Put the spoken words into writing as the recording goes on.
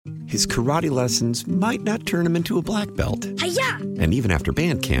his karate lessons might not turn him into a black belt. Hi-ya! And even after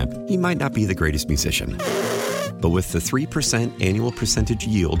band camp, he might not be the greatest musician. But with the 3% annual percentage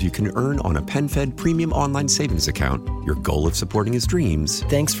yield you can earn on a PenFed premium online savings account, your goal of supporting his dreams...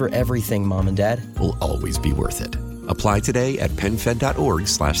 Thanks for everything, Mom and Dad. ...will always be worth it. Apply today at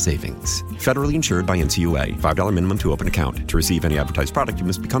PenFed.org/savings. Federally insured by NCUA. $5 minimum to open account. To receive any advertised product, you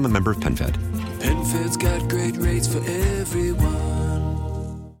must become a member of PenFed. PenFed's got great rates for everyone.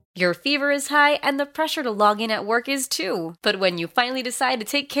 Your fever is high and the pressure to log in at work is too. But when you finally decide to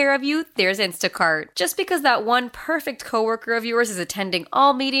take care of you, there's Instacart. Just because that one perfect coworker of yours is attending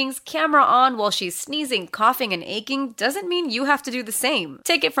all meetings, camera on while she's sneezing, coughing, and aching, doesn't mean you have to do the same.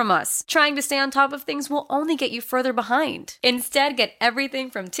 Take it from us. Trying to stay on top of things will only get you further behind. Instead, get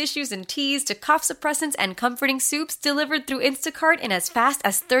everything from tissues and teas to cough suppressants and comforting soups delivered through Instacart in as fast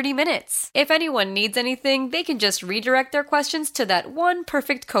as 30 minutes. If anyone needs anything, they can just redirect their questions to that one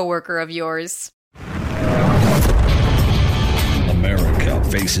perfect coworker of yours. America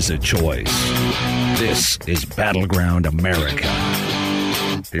faces a choice. This is Battleground America.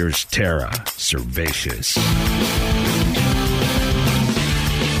 Here's Tara Servatius.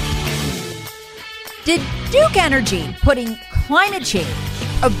 Did Duke Energy putting climate change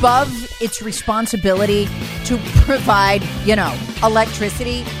above its responsibility to provide,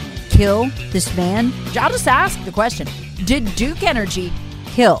 electricity kill this man? I'll just ask the question. Did Duke Energy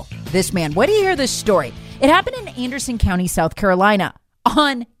kill this man? Where do you hear this story? It happened in Anderson County, South Carolina,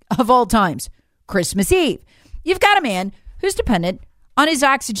 on, of all times, Christmas Eve. You've got a man who's dependent on his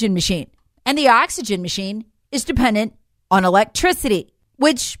oxygen machine, and the oxygen machine is dependent on electricity,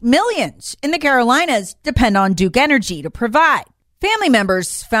 which millions in the Carolinas depend on Duke Energy to provide. Family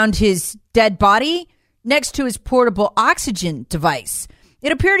members found his dead body next to his portable oxygen device.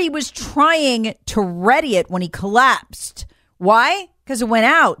 It appeared he was trying to ready it when he collapsed. Why? Because it went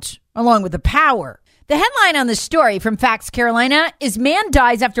out along with the power. The headline on this story from Facts Carolina is man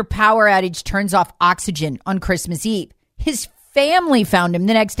dies after power outage turns off oxygen on Christmas Eve. His family found him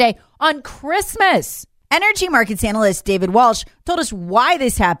the next day on Christmas. Energy markets analyst David Walsh told us why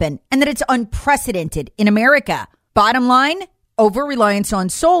this happened and that it's unprecedented in America. Bottom line, over-reliance on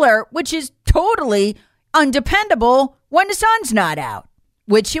solar, which is totally undependable when the sun's not out,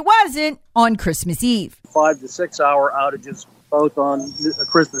 which it wasn't on Christmas Eve. 5 to 6 hour outages both on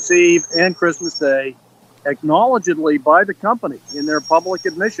Christmas Eve and Christmas Day, acknowledgedly by the company in their public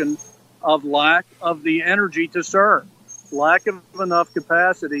admission of lack of the energy to serve, lack of enough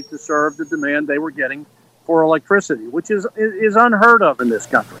capacity to serve the demand they were getting for electricity, which is unheard of in this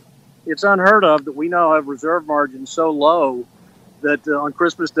country. It's unheard of that we now have reserve margins so low that on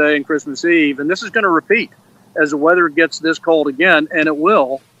Christmas Day and Christmas Eve, and this is going to repeat as the weather gets this cold again, and it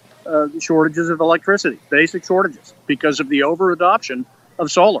will, shortages of electricity, basic shortages, because of the over-adoption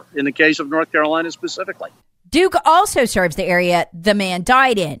of solar, in the case of North Carolina specifically. Duke also serves the area the man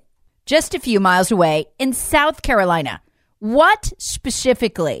died in, just a few miles away in South Carolina. What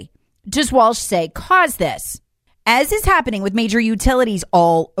specifically does Walsh say caused this? As is happening with major utilities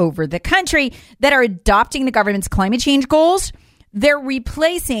all over the country that are adopting the government's climate change goals, they're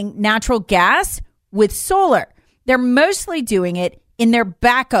replacing natural gas with solar. They're mostly doing it in their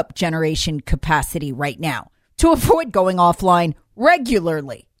backup generation capacity right now to avoid going offline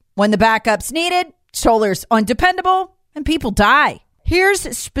regularly. When the backup's needed, solar's undependable and people die.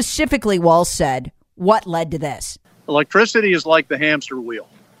 Here's specifically, Walsh said, what led to this. Electricity is like the hamster wheel.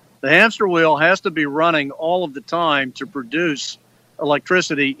 The hamster wheel has to be running all of the time to produce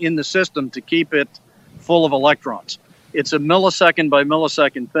electricity in the system to keep it full of electrons. It's a millisecond by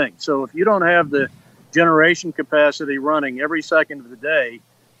millisecond thing. So if you don't have the generation capacity running every second of the day,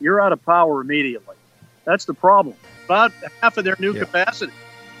 you're out of power immediately. That's the problem. About half of their new capacity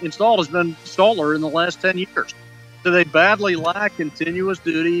installed has been solar in the last 10 years. So they badly lack continuous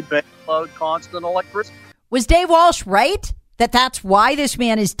duty, base load, constant electricity. Was Dave Walsh right that that's why this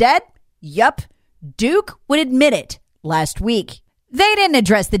man is dead? Yup. Duke would admit it last week. They didn't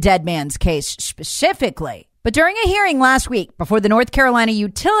address the dead man's case specifically. But during a hearing last week before the North Carolina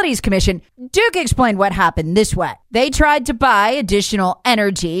Utilities Commission, Duke explained what happened this way. They tried to buy additional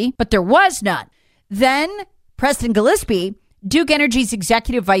energy, but there was none. Then Preston Gillespie, Duke Energy's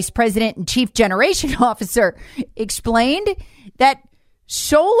executive vice president and chief generation officer, explained that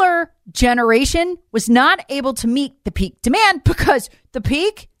solar generation was not able to meet the peak demand because the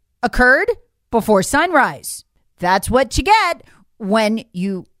peak occurred before sunrise. That's what you get when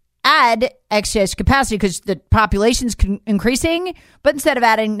you add excess capacity because the population's increasing, but instead of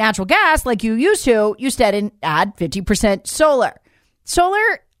adding natural gas like you used to, you instead add 50% solar.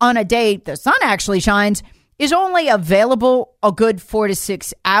 Solar on a day the sun actually shines is only available a good 4 to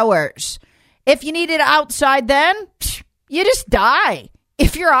 6 hours. If you need it outside then, you just die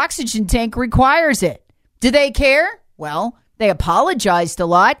if your oxygen tank requires it. Do they care? Well, they apologized a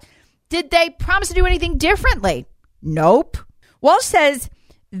lot. Did they promise to do anything differently? Nope. Walsh says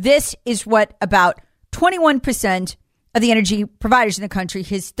this is what about 21% of the energy providers in the country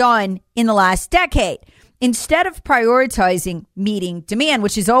has done in the last decade. Instead of prioritizing meeting demand,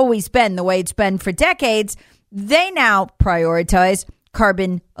 which has always been the way it's been for decades, they now prioritize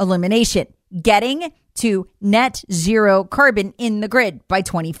carbon elimination, getting to net zero carbon in the grid by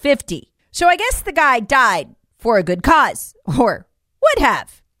 2050. So I guess the guy died for a good cause, or would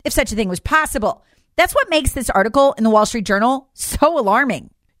have, if such a thing was possible. That's what makes this article in the Wall Street Journal so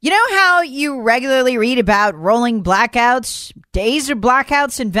alarming. You know how you regularly read about rolling blackouts, days of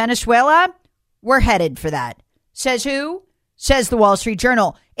blackouts in Venezuela? We're headed for that. Says who? Says the Wall Street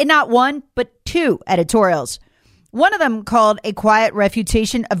Journal, in not one, but two editorials. One of them, called A Quiet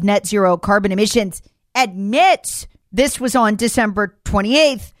Refutation of Net Zero Carbon Emissions, admits, this was on December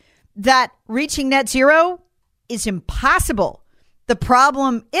 28th, that reaching net zero is impossible. The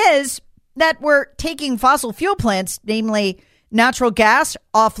problem is that we're taking fossil fuel plants, namely natural gas,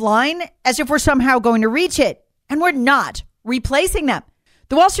 offline as if we're somehow going to reach it. And we're not replacing them.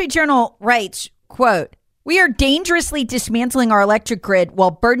 The Wall Street Journal writes, quote, "We are dangerously dismantling our electric grid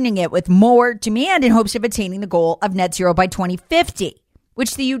while burdening it with more demand in hopes of attaining the goal of net zero by 2050,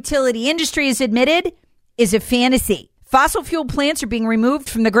 which the utility industry has admitted is a fantasy. Fossil fuel plants are being removed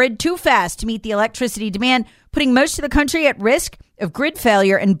from the grid too fast to meet the electricity demand, putting most of the country at risk of grid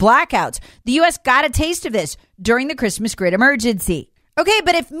failure and blackouts. The U.S. got a taste of this during the Christmas grid emergency." Okay,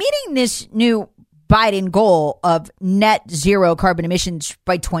 but if meeting this new Biden goal of net zero carbon emissions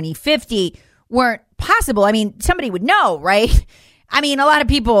by 2050 weren't possible, I mean, somebody would know, right? I mean, a lot of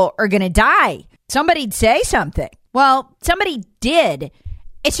people are going to die. Somebody'd say something. Well, somebody did.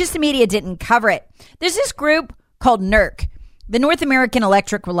 It's just the media didn't cover it. There's this group called NERC, the North American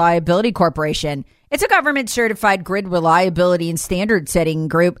Electric Reliability Corporation. It's a government-certified grid reliability and standard setting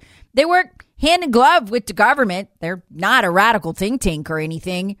group. They work hand in glove with the government. They're not a radical think tank or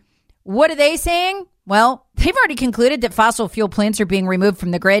anything. What are they saying? Well, they've already concluded that fossil fuel plants are being removed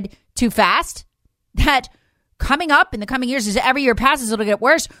from the grid too fast, that coming up in the coming years, as every year passes, it'll get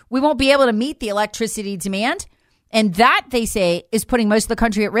worse. We won't be able to meet the electricity demand. And that, they say, is putting most of the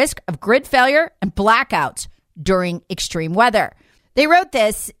country at risk of grid failure and blackouts during extreme weather. They wrote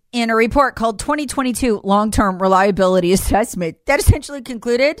this in a report called 2022 Long-Term Reliability Assessment that essentially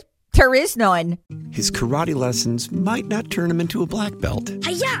concluded there is none. His karate lessons might not turn him into a black belt.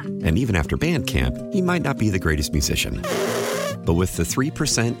 Hi-ya! And even after band camp, he might not be the greatest musician. But with the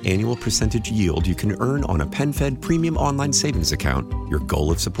 3% annual percentage yield you can earn on a PenFed premium online savings account, your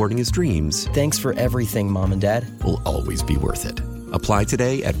goal of supporting his dreams, Thanks for everything, Mom and Dad. will always be worth it. Apply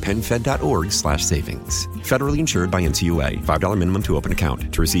today at PenFed.org/savings. Federally insured by NCUA. $5 minimum to open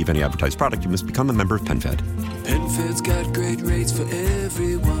account. To receive any advertised product, you must become a member of PenFed. PenFed's got great rates for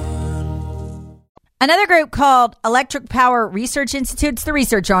everyone. Another group called Electric Power Research Institute, it's the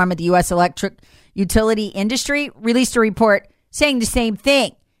research arm of the U.S. electric utility industry, released a report saying the same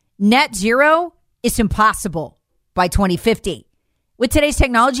thing. Net zero is impossible by 2050. With today's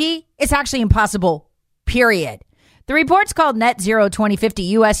technology, it's actually impossible, period. The report's called Net Zero 2050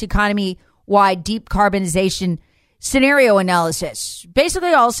 U.S. Economy-Wide Deep Carbonization Scenario Analysis.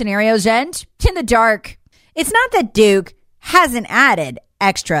 Basically, all scenarios end in the dark. It's not that Duke hasn't added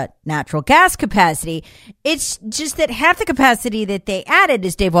extra natural gas capacity. It's just that half the capacity that they added,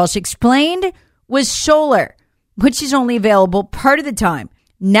 as Dave Walsh explained, was solar, which is only available part of the time.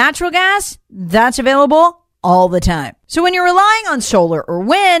 Natural gas, that's available all the time. So when you're relying on solar or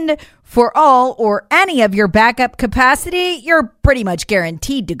wind for all or any of your backup capacity, you're pretty much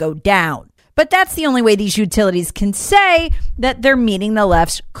guaranteed to go down. But that's the only way these utilities can say that they're meeting the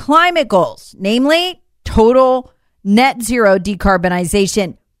left's climate goals, namely total net zero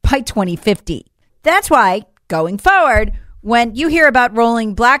decarbonization by 2050. That's why, going forward, when you hear about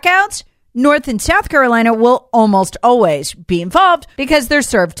rolling blackouts, North and South Carolina will almost always be involved because they're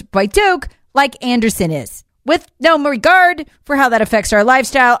served by Duke, like Anderson is. With no regard for how that affects our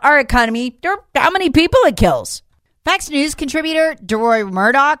lifestyle, our economy, or how many people it kills. Fox News contributor DeRoy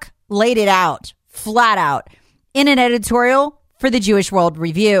Murdoch laid it out, flat out, in an editorial for the Jewish World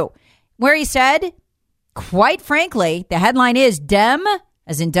Review, where he said, quite frankly, the headline is Dem,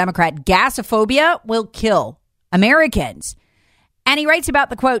 as in Democrat, gasophobia will kill Americans. And he writes about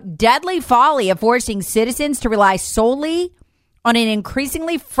the, quote, deadly folly of forcing citizens to rely solely on an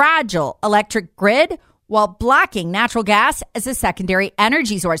increasingly fragile electric grid while blocking natural gas as a secondary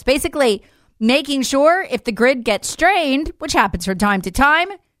energy source. Basically, making sure if the grid gets strained, which happens from time to time,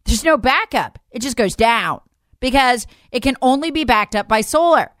 there's no backup. It just goes down because it can only be backed up by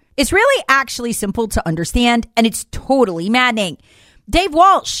solar. It's really actually simple to understand, and it's totally maddening. Dave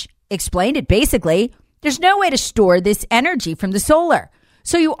Walsh explained it basically. There's no way to store this energy from the solar.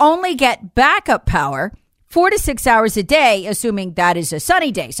 So you only get backup power 4 to 6 hours a day, assuming that is a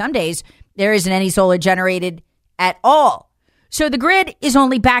sunny day. Some days there isn't any solar generated at all. So the grid is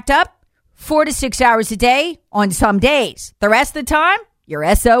only backed up 4 to 6 hours a day on some days. The rest of the time,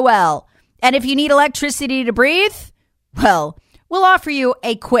 you're SOL. And if you need electricity to breathe, well, we'll offer you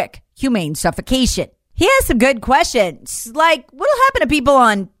a quick, humane suffocation. He has some good questions, like what'll happen to people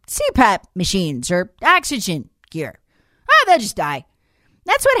on CPAP machines or oxygen gear? Oh, they'll just die.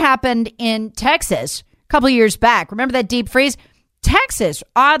 That's what happened in Texas a couple of years back. Remember that deep freeze? Texas,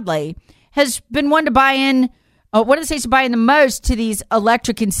 oddly, has been one to buy in, one of the states to buy in the most to these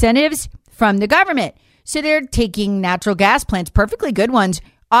electric incentives from the government. So they're taking natural gas plants, perfectly good ones,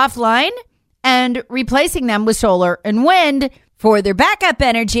 offline and replacing them with solar and wind for their backup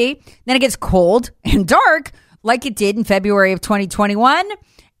energy. Then it gets cold and dark like it did in February of 2021,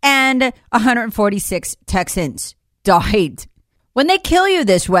 and 146 Texans died. When they kill you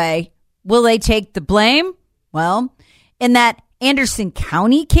this way, will they take the blame? Well, in that Anderson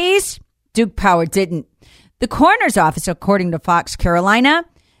County case, Duke Power didn't. The coroner's office, according to Fox Carolina,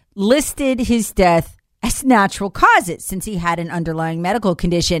 listed his death as natural causes since he had an underlying medical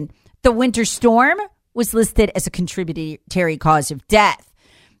condition. The winter storm was listed as a contributory cause of death.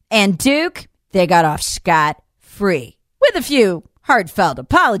 And Duke, they got off scot-free, with a few heartfelt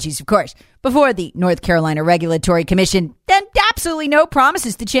apologies, of course, before the North Carolina Regulatory Commission, and absolutely no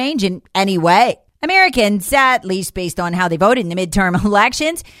promises to change in any way. Americans, at least based on how they voted in the midterm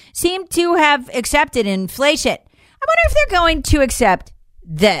elections, seem to have accepted inflation. I wonder if they're going to accept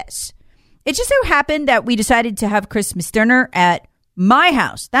this. It just so happened that we decided to have Christmas dinner at my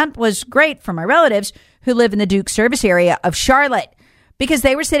house. That was great for my relatives who live in the Duke service area of Charlotte because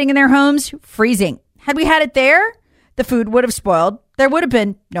they were sitting in their homes freezing. Had we had it there, the food would have spoiled. There would have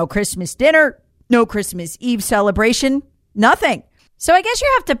been no Christmas dinner, no Christmas Eve celebration, nothing. So I guess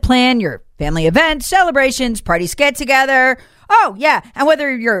you have to plan your family events, celebrations, parties, get together. Oh, yeah. And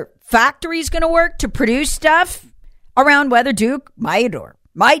whether your factory's going to work to produce stuff around whether Duke might or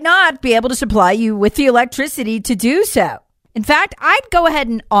might not be able to supply you with the electricity to do so. In fact, I'd go ahead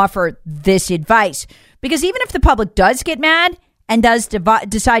and offer this advice because even if the public does get mad and does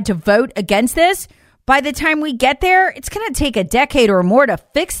decide to vote against this, by the time we get there, it's going to take a decade or more to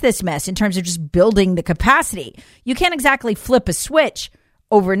fix this mess in terms of just building the capacity. You can't exactly flip a switch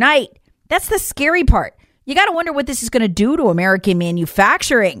overnight. That's the scary part. You got to wonder what this is going to do to American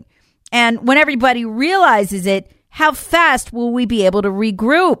manufacturing. And when everybody realizes it, how fast will we be able to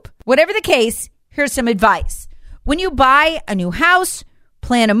regroup? Whatever the case, here's some advice. When you buy a new house,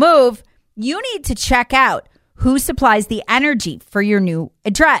 plan a move, you need to check out who supplies the energy for your new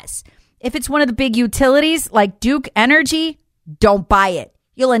address. If it's one of the big utilities like Duke Energy, don't buy it.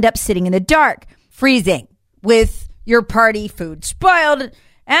 You'll end up sitting in the dark, freezing, with your party food spoiled,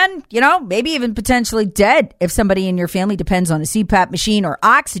 and, maybe even potentially dead if somebody in your family depends on a CPAP machine or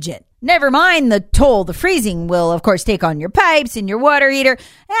oxygen. Never mind the toll the freezing will, of course, take on your pipes and your water heater.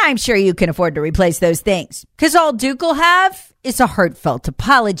 I'm sure you can afford to replace those things. Because all Duke will have is a heartfelt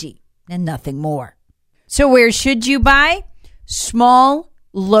apology and nothing more. So where should you buy? Small,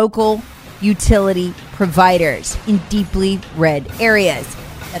 local utility providers in deeply red areas.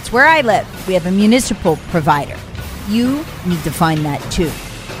 That's where I live. We have a municipal provider. You need to find that too.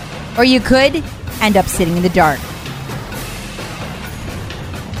 Or you could end up sitting in the dark.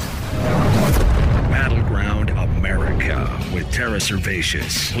 Battleground America with Tara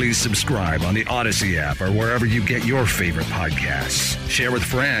Servatius. Please subscribe on the Odyssey app or wherever you get your favorite podcasts. Share with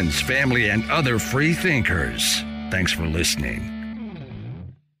friends, family, and other free thinkers. Thanks for listening.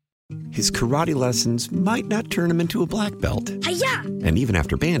 His karate lessons might not turn him into a black belt. Hi-ya! And even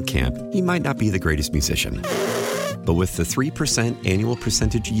after band camp, he might not be the greatest musician. But with the 3% annual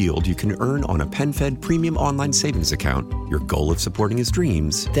percentage yield you can earn on a PenFed premium online savings account, your goal of supporting his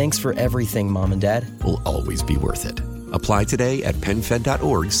dreams... Thanks for everything, Mom and Dad. ...will always be worth it. Apply today at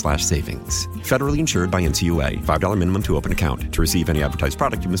PenFed.org/savings. Federally insured by NCUA. $5 minimum to open account. To receive any advertised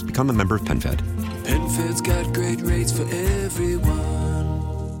product, you must become a member of PenFed. PenFed's got great rates for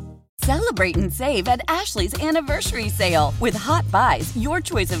everyone. Celebrate and save at Ashley's Anniversary Sale. With Hot Buys, your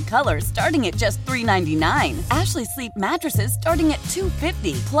choice of colors starting at just $3.99. Ashley Sleep mattresses starting at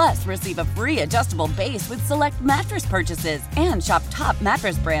 $2.50. Plus, receive a free adjustable base with select mattress purchases. And shop top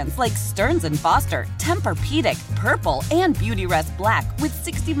mattress brands like Stearns & Foster, Tempur-Pedic, Purple, and Beautyrest Black with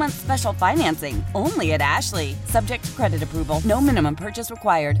 60-month special financing. Only at Ashley. Subject to credit approval. No minimum purchase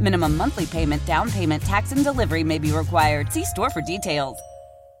required. Minimum monthly payment, down payment, tax, and delivery may be required. See store for details.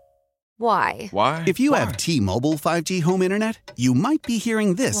 Why? If you have T-Mobile 5G home internet, you might be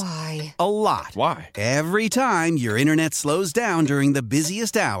hearing this a lot. Every time your internet slows down during the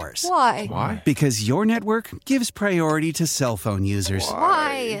busiest hours. Why? Because your network gives priority to cell phone users.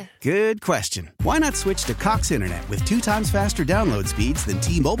 Why? Good question. Why not switch to Cox Internet with 2 times faster download speeds than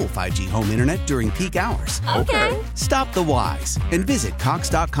T-Mobile 5G home internet during peak hours? Okay. Stop the whys and visit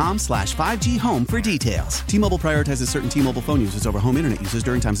cox.com/5G home for details. T-Mobile prioritizes certain T-Mobile phone users over home internet users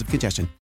during times of congestion.